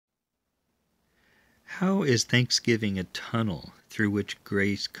How is Thanksgiving a tunnel through which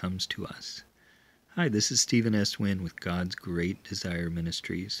grace comes to us? Hi, this is Stephen S. Wynn with God's Great Desire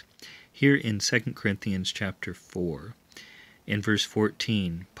Ministries. Here in 2 Corinthians chapter 4, in verse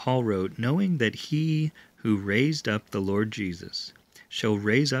 14, Paul wrote, "Knowing that he who raised up the Lord Jesus shall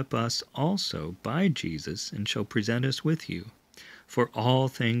raise up us also by Jesus, and shall present us with you. For all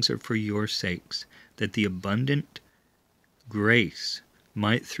things are for your sakes, that the abundant grace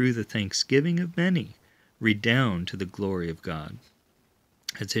might through the thanksgiving of many redound to the glory of God."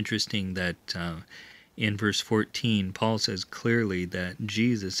 It's interesting that in verse 14, Paul says clearly that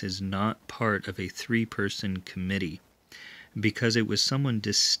Jesus is not part of a three-person committee, because it was someone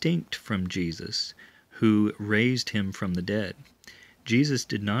distinct from Jesus who raised him from the dead. Jesus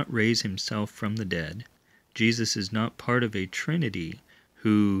did not raise himself from the dead. Jesus is not part of a trinity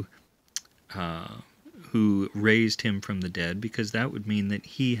who raised him from the dead, because that would mean that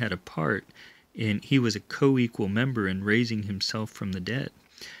he had a part in, he was a co-equal member in raising himself from the dead.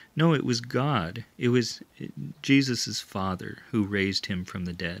 No, it was God. It was Jesus' Father who raised him from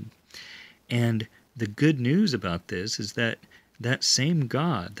the dead. And the good news about this is that that same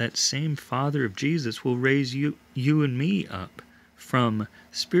God, that same Father of Jesus, will raise you and me up from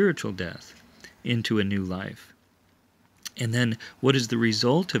spiritual death into a new life. And then what is the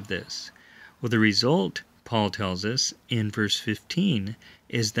result of this? Well, the result, Paul tells us in verse 15,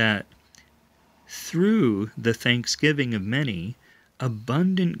 is that through the thanksgiving of many,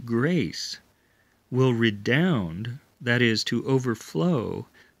 abundant grace will redound, that is, to overflow,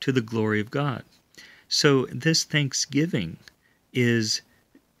 to the glory of God. So this thanksgiving is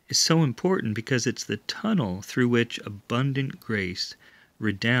so important because it's the tunnel through which abundant grace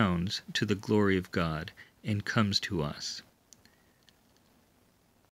redounds to the glory of God and comes to us.